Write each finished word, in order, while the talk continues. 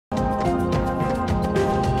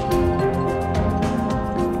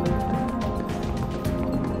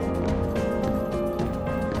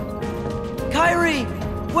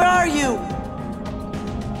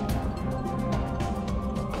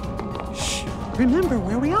Remember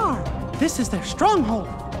where we are. This is their stronghold.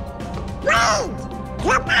 Wait!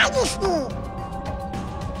 Your Majesty!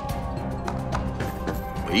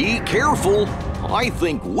 Be careful. I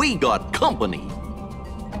think we got company.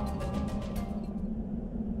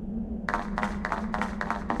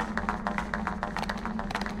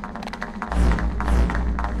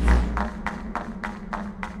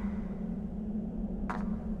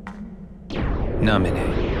 Namine.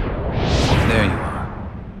 There you are.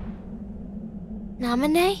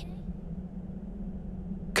 Namine?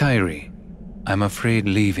 Kairi, I'm afraid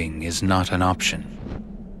leaving is not an option.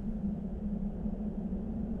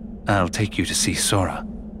 I'll take you to see Sora.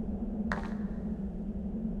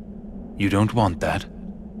 You don't want that?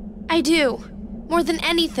 I do. More than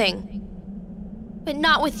anything. But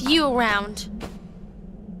not with you around.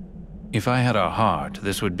 If I had a heart,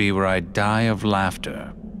 this would be where I'd die of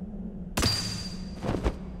laughter.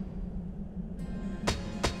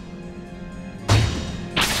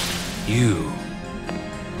 You.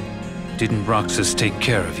 Didn't Roxas take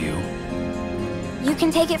care of you? You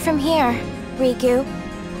can take it from here, Riku.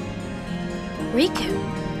 Riku?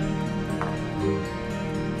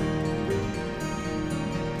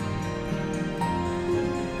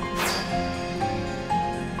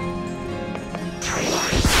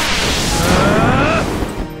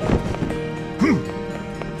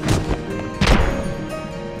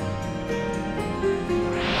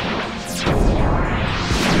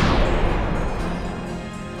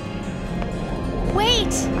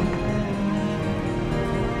 Wait!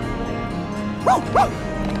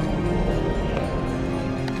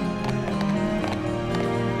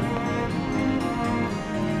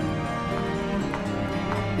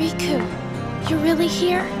 Riku, you're really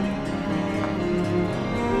here?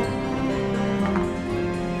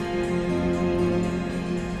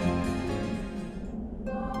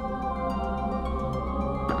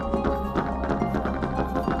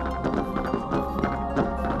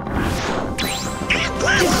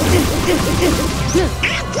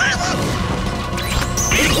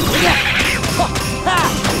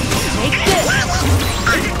 Take this!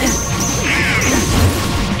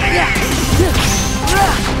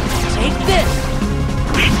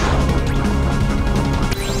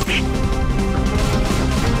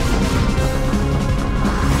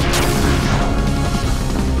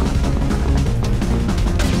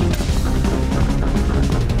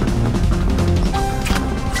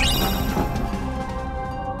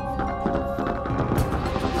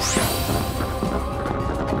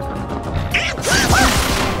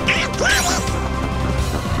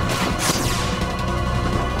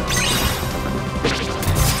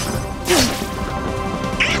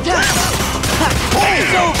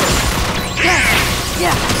 It's over!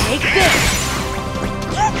 Yeah, take this!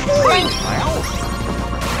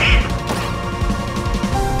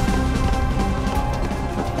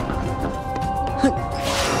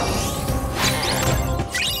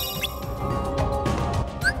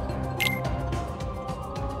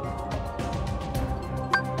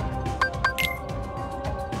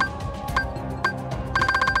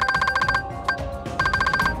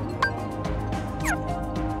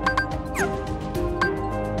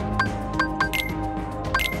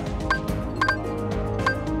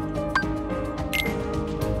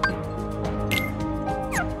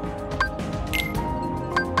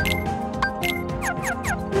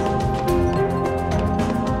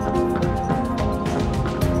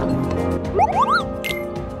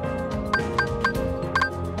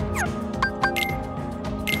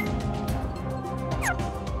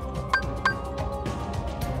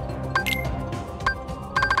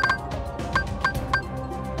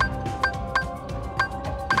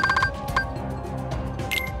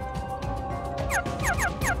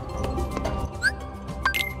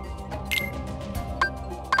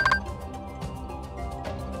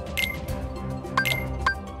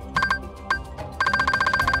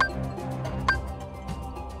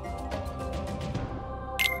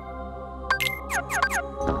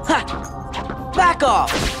 Ha! Back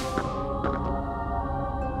off!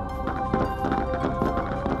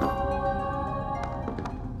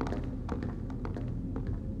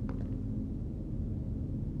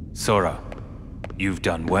 Sora, you've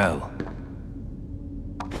done well.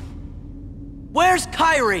 Where's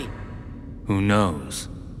Kairi? Who knows?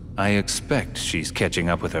 I expect she's catching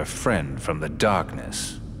up with her friend from the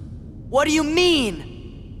darkness. What do you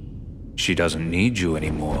mean? She doesn't need you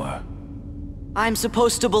anymore. I'm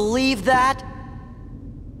supposed to believe that?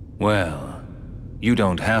 Well, you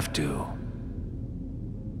don't have to.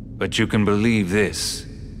 But you can believe this.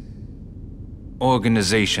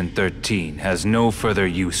 Organization 13 has no further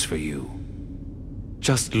use for you.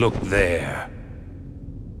 Just look there.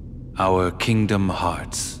 Our kingdom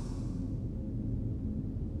hearts.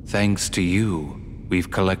 Thanks to you, we've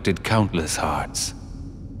collected countless hearts.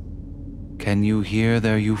 Can you hear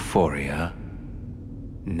their euphoria?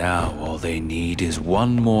 Now all they need is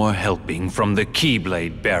one more helping from the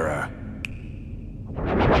Keyblade bearer.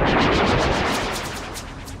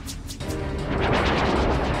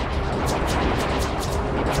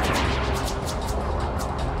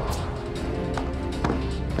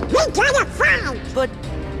 We gotta find! But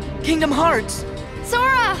Kingdom Hearts!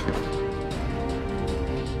 Sora!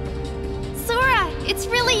 Sora, it's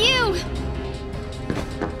really you!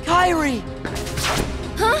 Kairi!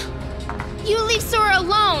 Huh? You leave Sora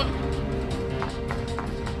alone!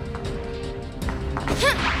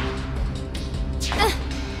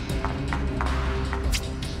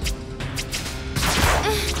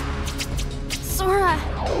 Sora!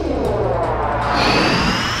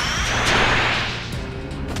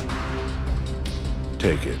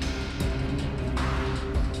 Take it.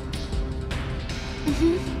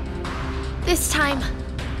 This time,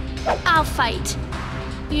 I'll fight.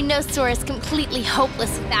 You know Sora's completely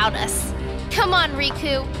hopeless without us. Come on,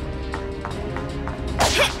 Riku!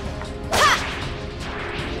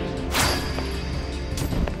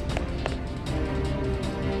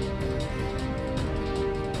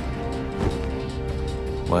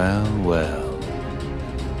 Well, well.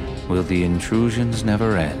 Will the intrusions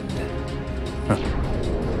never end?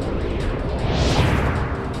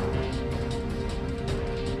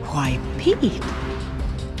 Why, Pete,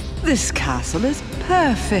 this castle is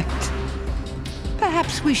perfect.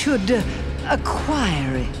 Perhaps we should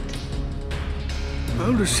acquire it.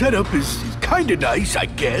 Well, the setup is kinda nice, I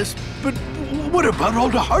guess. But what about all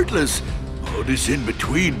the Heartless? Oh, this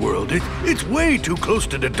in-between world, it's way too close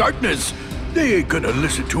to the darkness. They ain't gonna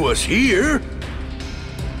listen to us here.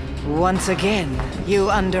 Once again, you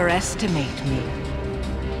underestimate me.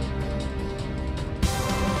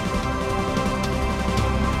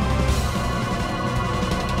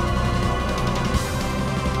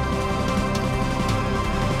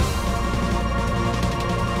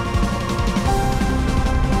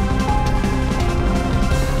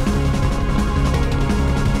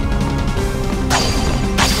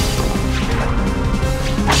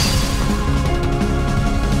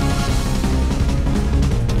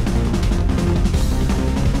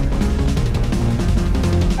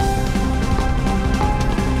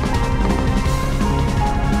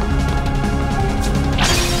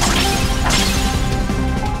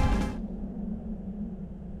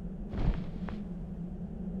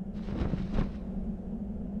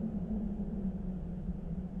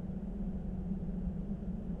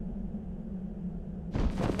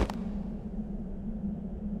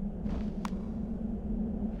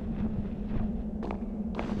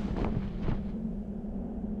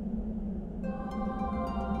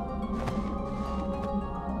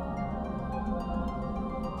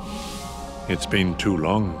 It's been too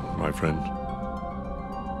long, my friend.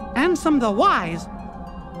 Ansem the Wise,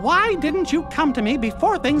 why didn't you come to me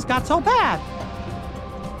before things got so bad?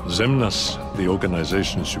 Xemnas, the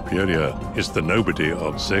organization superior, is the nobody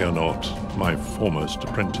of Xehanort, my foremost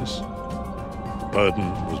apprentice. The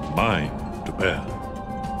burden was mine to bear.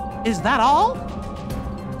 Is that all?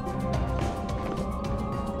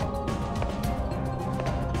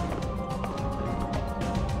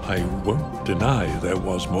 I won't deny there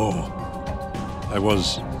was more. I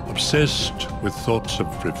was obsessed with thoughts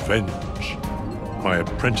of revenge. My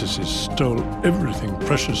apprentices stole everything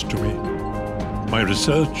precious to me. My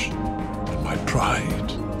research and my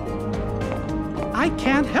pride. I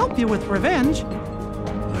can't help you with revenge.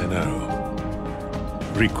 I know.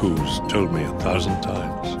 Riku's told me 1,000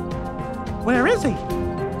 times. Where is he?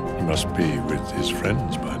 He must be with his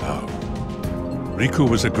friends by now. Riku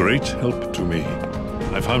was a great help to me.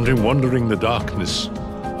 I found him wandering the darkness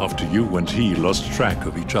after you and he lost track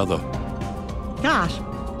of each other. Gosh,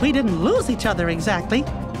 we didn't lose each other exactly.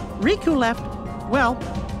 Riku left, well,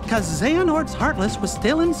 because Xehanort's Heartless was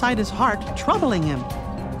still inside his heart, troubling him.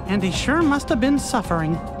 And he sure must have been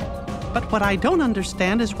suffering. But what I don't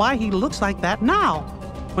understand is why he looks like that now,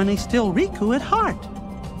 when he's still Riku at heart.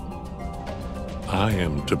 I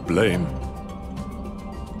am to blame.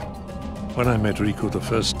 When I met Riku the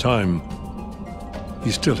first time, he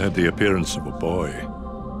still had the appearance of a boy.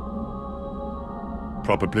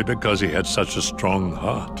 Probably because he had such a strong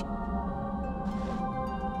heart.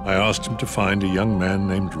 I asked him to find a young man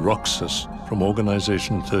named Roxas from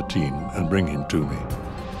Organization 13 and bring him to me.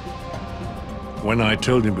 When I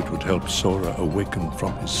told him it would help Sora awaken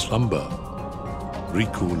from his slumber,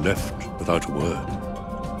 Riku left without a word.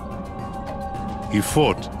 He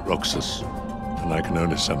fought Roxas, and I can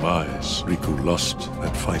only surmise Riku lost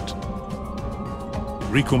that fight.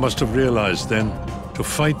 Riku must have realized then, to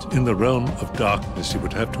fight in the realm of darkness, he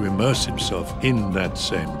would have to immerse himself in that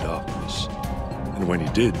same darkness. And when he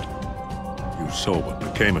did, you saw what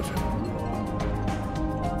became of him.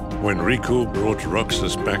 When Riku brought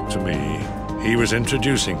Roxas back to me, he was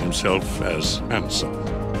introducing himself as Handsome.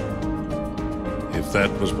 If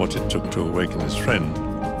that was what it took to awaken his friend,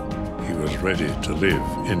 he was ready to live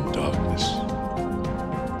in darkness.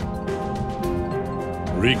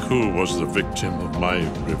 Riku was the victim of my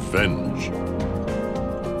revenge.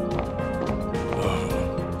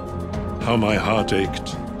 Oh, how my heart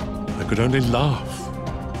ached. I could only laugh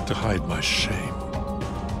to hide my shame.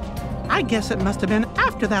 I guess it must have been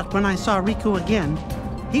after that when I saw Riku again.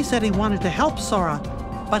 He said he wanted to help Sora,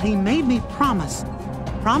 but he made me promise.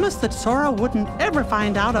 Promise that Sora wouldn't ever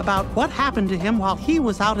find out about what happened to him while he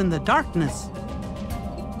was out in the darkness.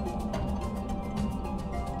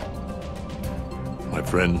 My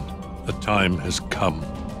friend, the time has come.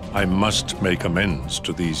 I must make amends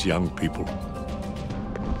to these young people.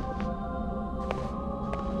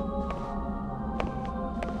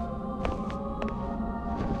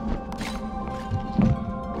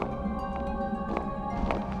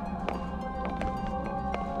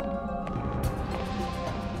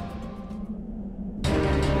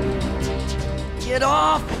 Get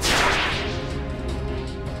off!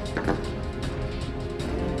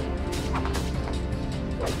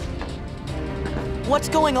 What's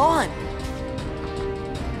going on?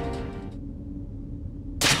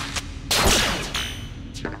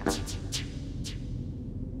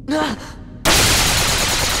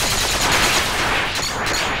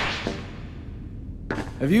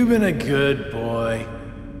 Have you been a good boy?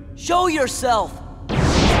 Show yourself!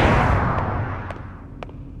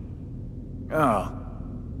 Oh,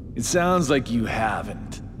 it sounds like you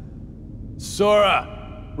haven't.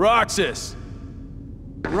 Sora! Roxas!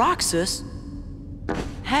 Roxas?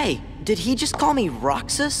 Hey, did he just call me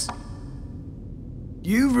Roxas?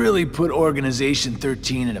 You've really put Organization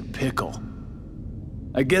 13 in a pickle.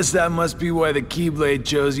 I guess that must be why the Keyblade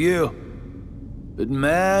chose you. But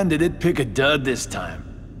man, did it pick a dud this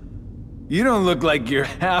time. You don't look like you're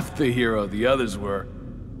half the hero the others were.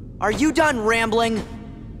 Are you done rambling?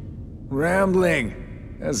 Rambling?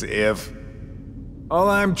 As if. All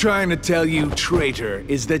I'm trying to tell you, traitor,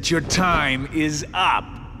 is that your time is up.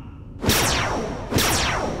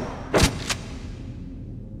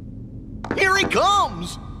 Here he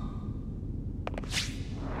comes!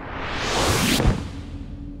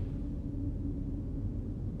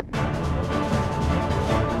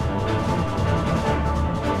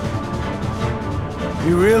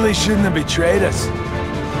 You really shouldn't have betrayed us.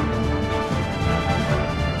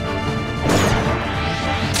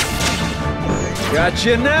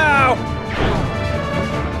 Gotcha now!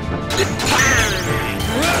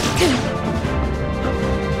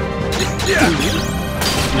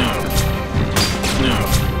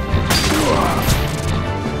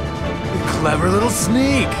 You clever little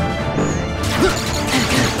sneak!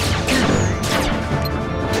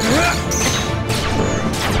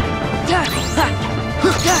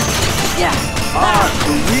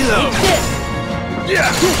 Reload!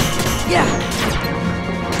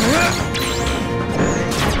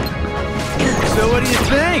 So what do you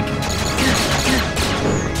think?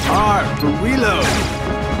 R for reload.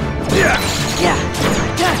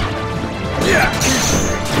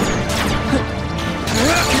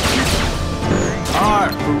 R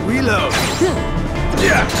for reload.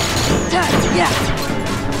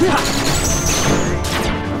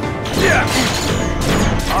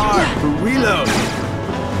 R for reload.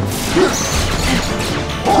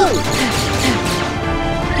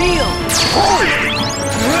 Heal!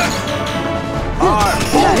 R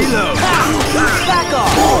for reload. Back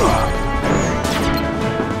off!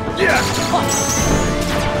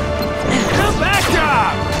 Come back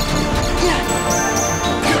up!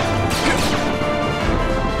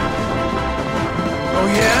 Oh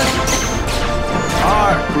yeah?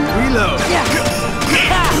 R for reload.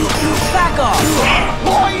 Back off!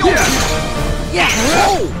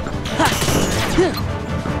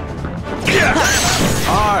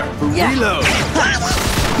 R for reload.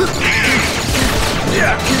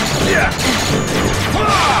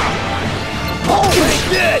 Take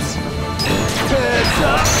this! Heads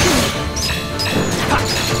up!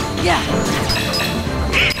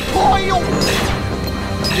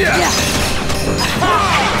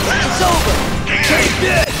 It's over! Take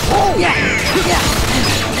this!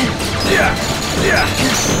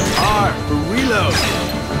 R for reload.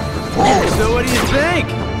 So what do you think?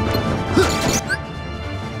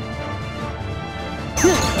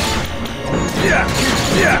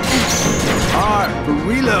 R for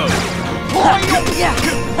reload. Yeah.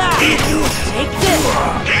 Take this.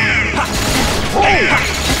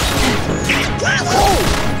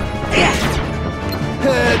 Yeah.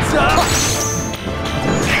 Heads up!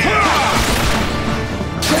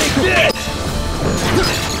 Take this!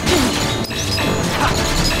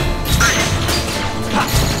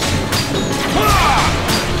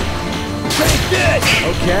 Take this!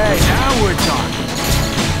 Okay, now we're talking.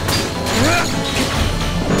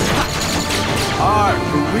 R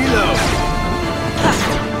for reload.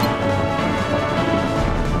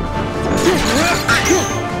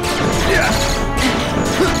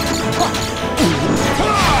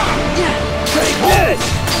 Take this!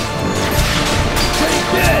 Take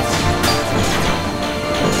this!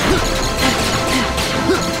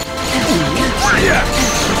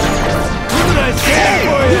 What did I say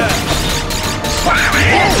for you?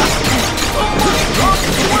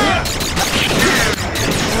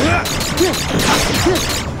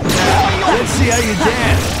 Let's see how you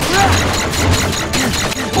dance.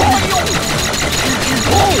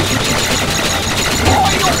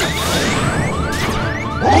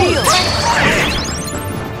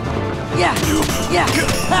 Yeah. Yeah.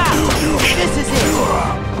 Ha. This is it.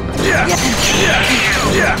 Yeah.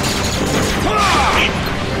 Yeah.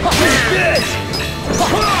 Take this.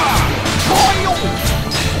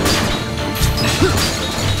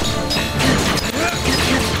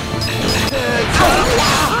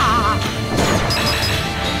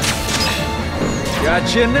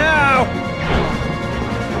 Gotcha now!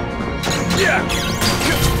 Yeah!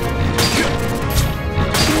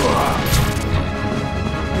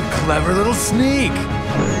 You clever little sneak!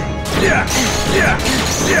 Yeah! Yeah!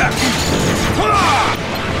 Yeah!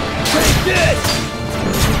 Take this!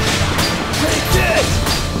 Take this!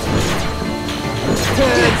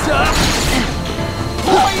 Heads up!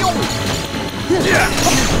 Yeah!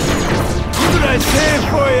 What did I say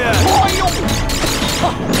for you?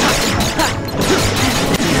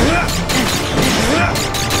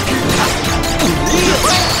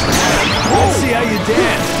 Let's see how you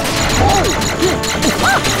dance.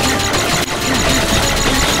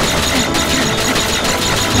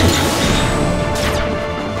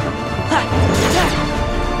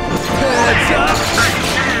 Heads up.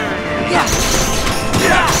 Yeah.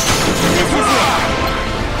 Yeah. This is it.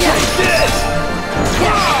 Yeah. Take this.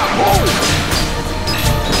 Yeah.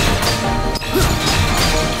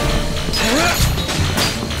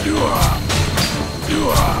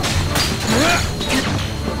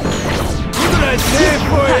 What did I say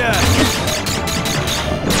for you?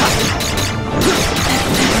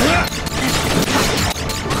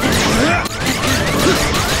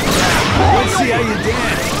 Let's see how you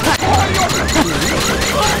dance.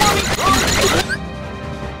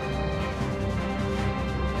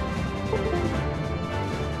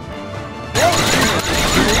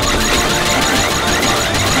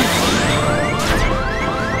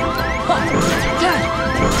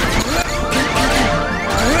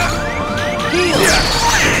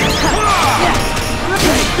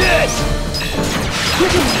 Take this!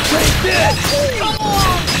 Take this! Come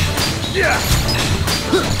on! Yeah!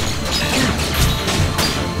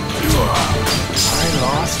 I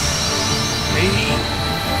lost. Me?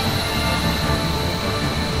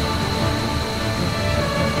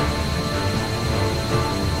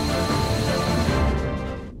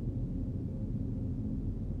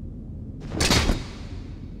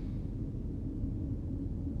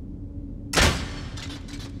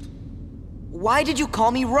 Why did you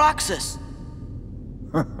call me Roxas?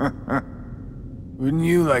 Wouldn't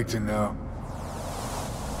you like to know?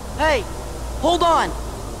 Hey, hold on.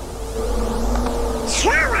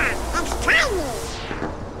 Sure, it's tiny.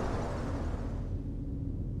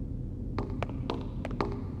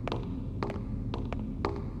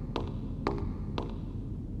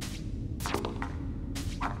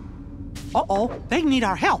 Uh-oh, they need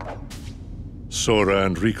our help. Sora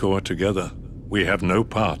and Rico are together. We have no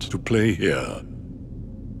part to play here.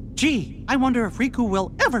 Gee, I wonder if Riku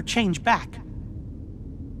will ever change back.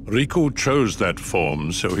 Rico chose that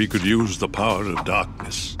form so he could use the power of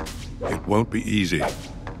darkness. It won't be easy.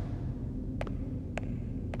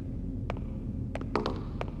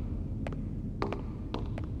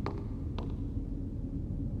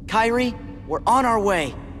 Kairi, we're on our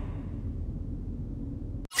way.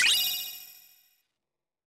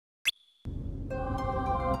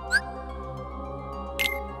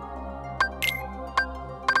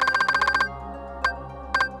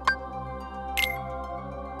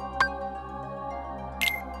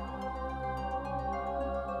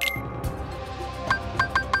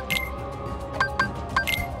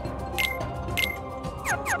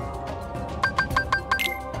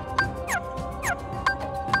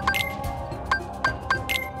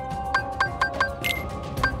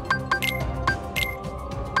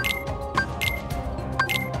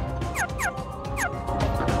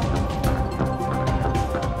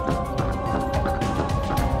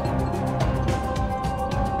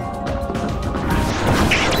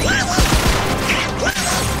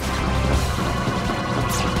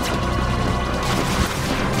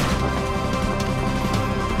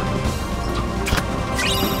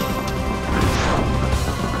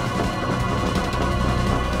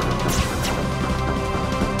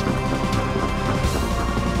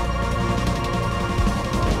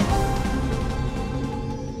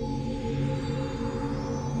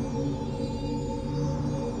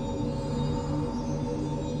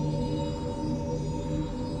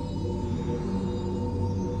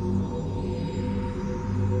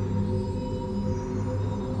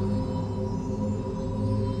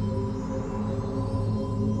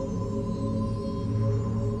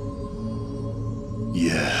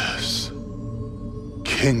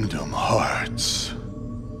 Kingdom Hearts.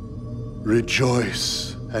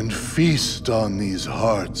 Rejoice and feast on these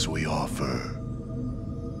hearts we offer.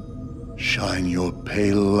 Shine your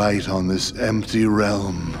pale light on this empty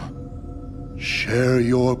realm. Share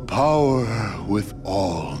your power with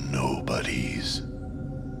all nobodies.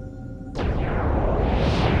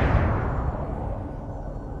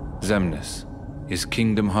 Xemnas, is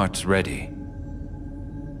Kingdom Hearts ready?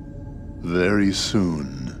 Very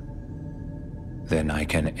soon. Then I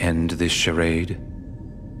can end this charade?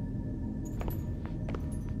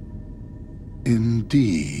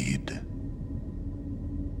 Indeed.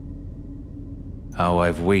 How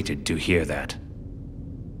I've waited to hear that.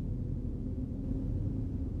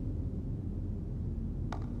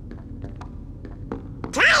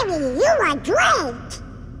 Tiny, you are great!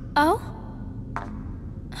 Oh?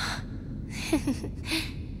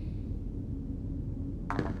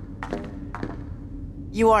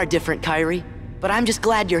 You are different, Kairi, but I'm just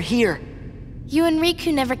glad you're here. You and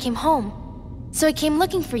Riku never came home, so I came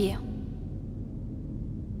looking for you.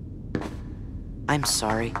 I'm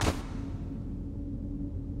sorry.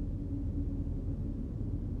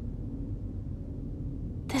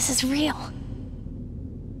 This is real.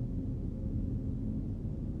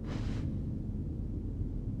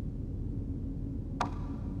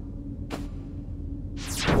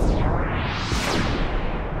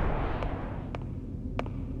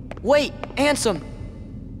 Wait, Ansem!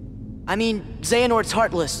 I mean, Xehanort's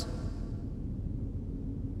heartless.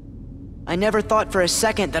 I never thought for a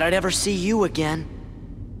second that I'd ever see you again.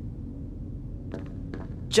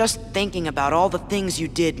 Just thinking about all the things you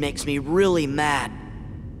did makes me really mad.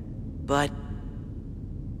 But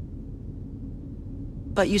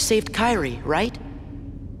you saved Kairi, right?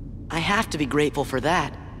 I have to be grateful for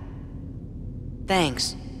that.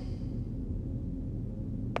 Thanks.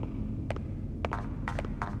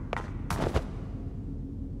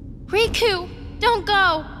 Riku, don't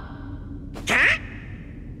go! Huh?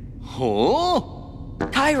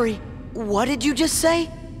 Kairi, what did you just say?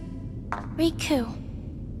 Riku.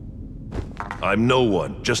 I'm no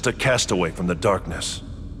one, just a castaway from the darkness.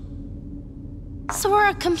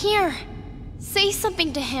 Sora, come here. Say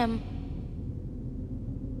something to him.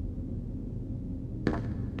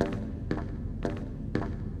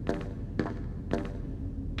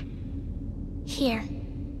 Here.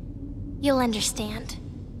 You'll understand.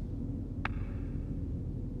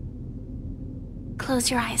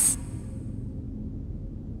 Close your eyes.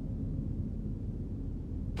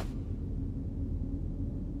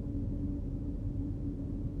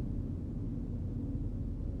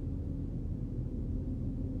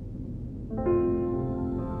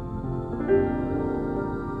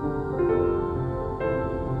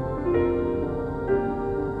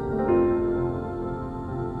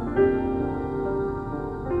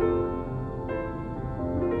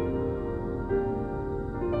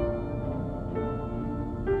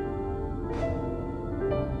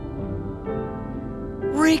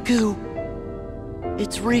 Riku!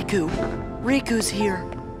 It's Riku. Riku's here.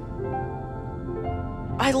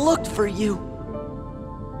 I looked for you.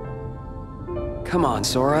 Come on,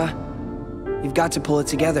 Sora. You've got to pull it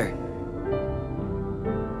together.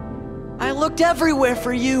 I looked everywhere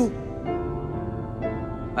for you.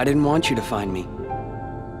 I didn't want you to find me.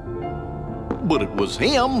 But it was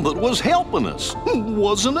him that was helping us,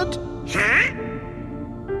 wasn't it? Huh?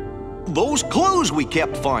 Those clues we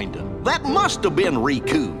kept finding, that must have been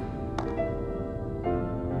Riku.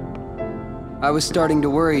 I was starting to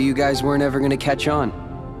worry you guys weren't ever gonna catch on.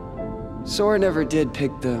 Sora never did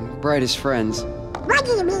pick the brightest friends. What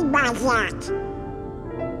do you mean by that?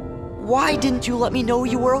 Why didn't you let me know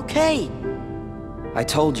you were okay? I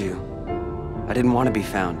told you. I didn't want to be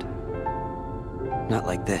found. Not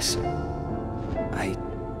like this. I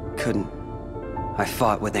couldn't. I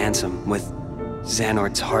fought with Ansem, with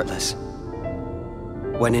Xehanort's Heartless.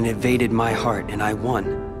 When it invaded my heart and I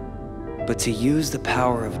won. But to use the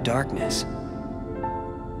power of darkness,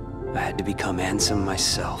 I had to become Ansem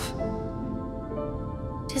myself.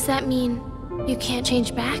 Does that mean you can't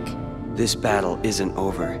change back? This battle isn't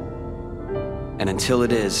over. And until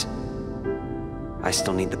it is, I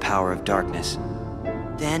still need the power of darkness.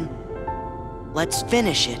 Then, let's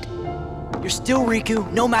finish it. You're still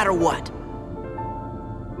Riku, no matter what.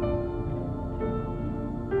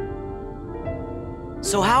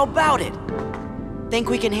 So how about it? Think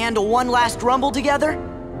we can handle one last rumble together?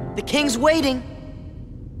 The king's waiting.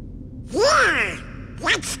 Yeah!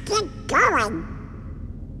 Let's get going!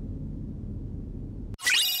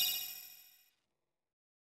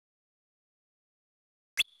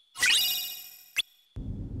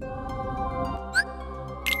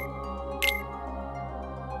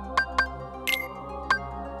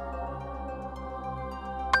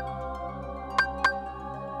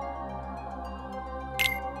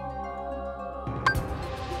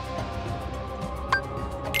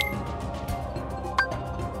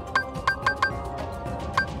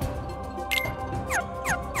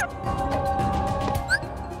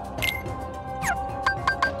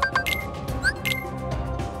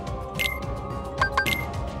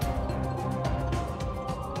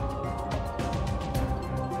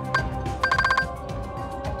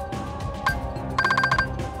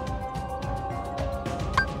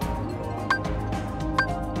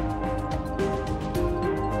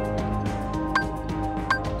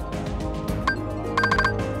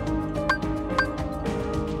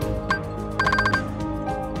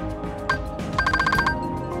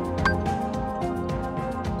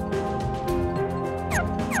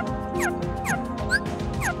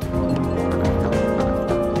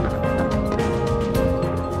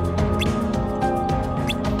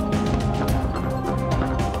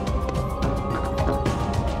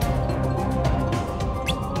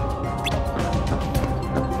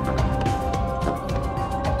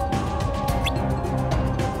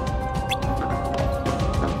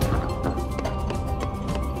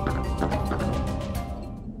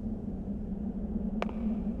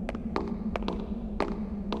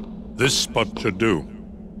 This spot should do.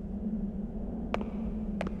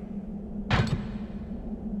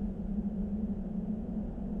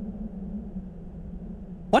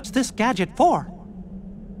 What's this gadget for?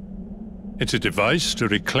 It's a device to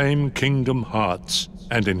reclaim Kingdom Hearts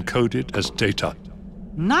and encode it as data.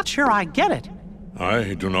 Not sure I get it.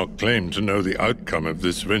 I do not claim to know the outcome of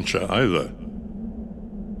this venture either.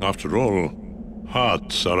 After all,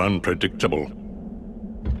 hearts are unpredictable.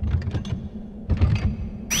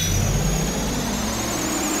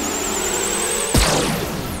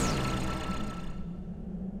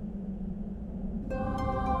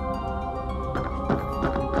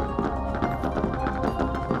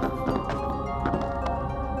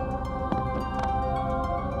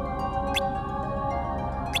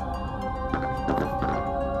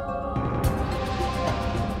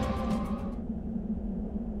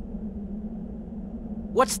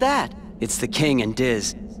 What's that? It's the king and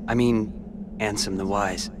Diz. I mean, Ansem the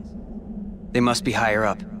Wise. They must be higher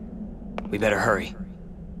up. We better hurry.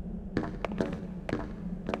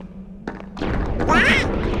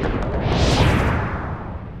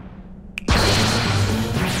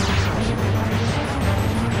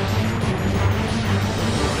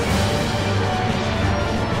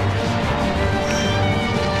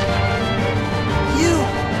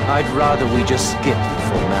 I'd rather we just skip the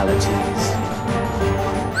formalities.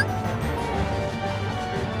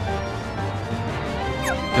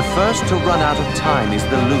 The first to run out of time is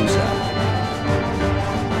the loser.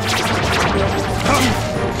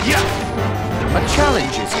 A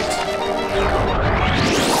challenge, is it?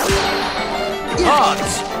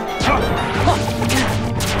 Odds!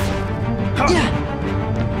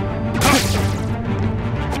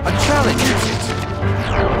 A challenge, is it?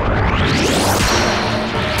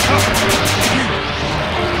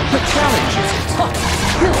 A challenge, is it?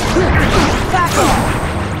 Back off!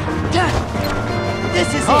 This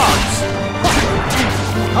is Odds!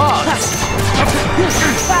 Odds!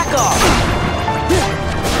 Back off!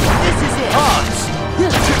 This is it! Odds!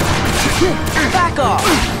 Back off!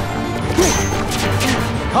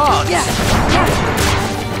 Odds!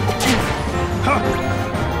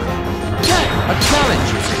 A challenge,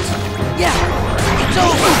 is it? Yeah! It's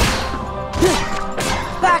over!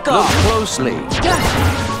 Back off! Look closely. Yeah!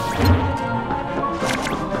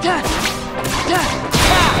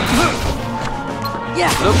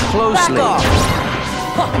 Look closely. Back off!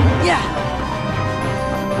 Yeah!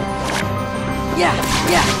 Yeah!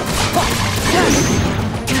 Yeah!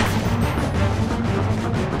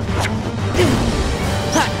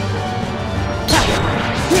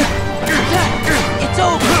 It's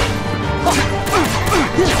over!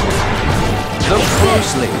 Look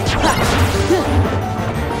closely.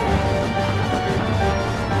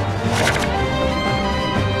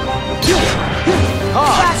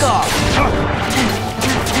 Back off!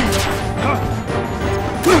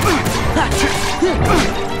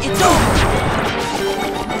 It's over!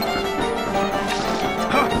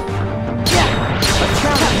 Yeah! A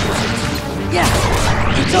challenge.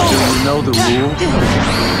 Yeah! It's over! Do you know the rule?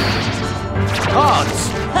 Odds!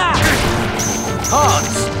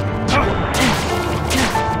 Odds!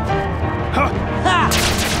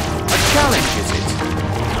 A challenge, is it?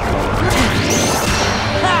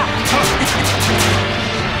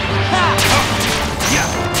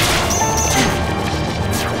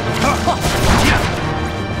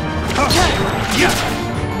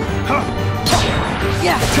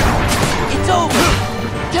 Yeah! It's over!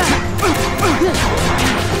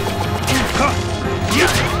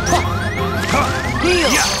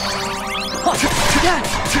 Heal!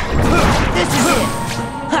 This is it!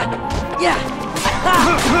 Yeah!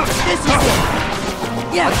 This is it!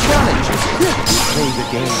 Yeah! A challenge, is it? You play the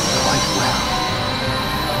game quite well.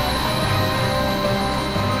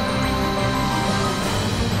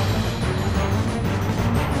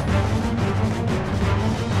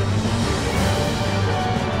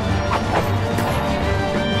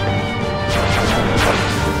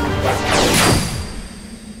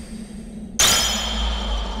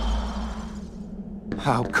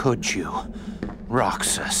 How could you,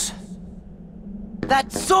 Roxas?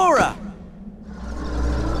 That's Sora!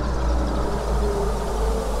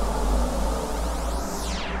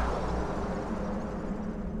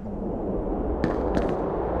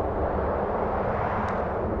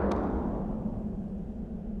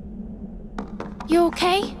 You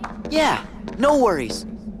okay? Yeah, no worries.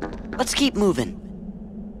 Let's keep moving.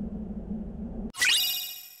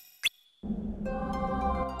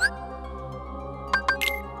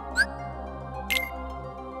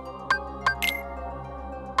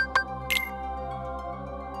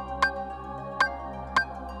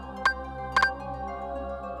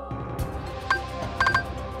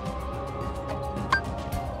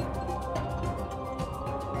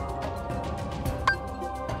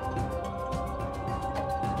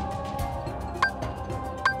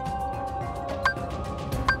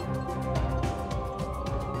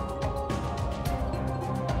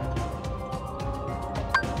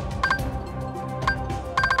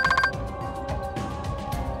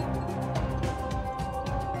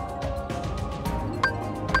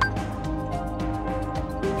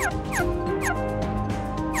 Riku.